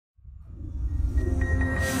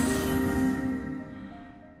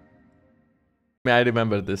mean, I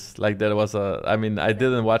remember this. Like there was a. I mean, I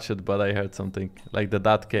didn't watch it, but I heard something. Like the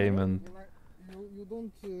dad came and. You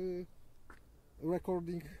don't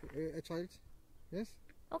recording a child, yes?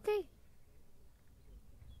 Okay.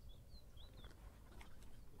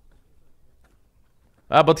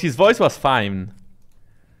 Ah, but his voice was fine.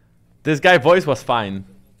 This guy voice was fine.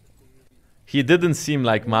 He didn't seem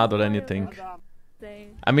like mad or anything.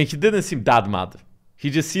 I mean, he didn't seem that mad. He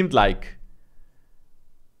just seemed like.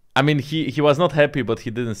 I mean, he was not happy, but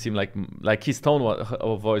he didn't seem like his tone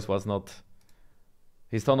of voice was not.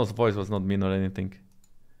 His tone of voice was not mean or anything.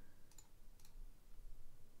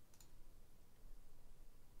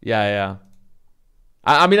 Yeah, yeah.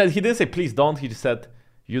 I mean, he didn't say please don't. He just said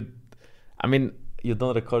you. I mean, you're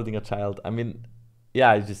not recording a child. I mean,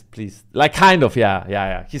 yeah, just please, like kind of, yeah, yeah,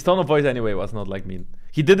 yeah. His tone of voice anyway was not like mean.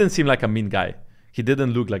 He didn't seem like a mean guy. He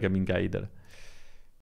didn't look like a mean guy either.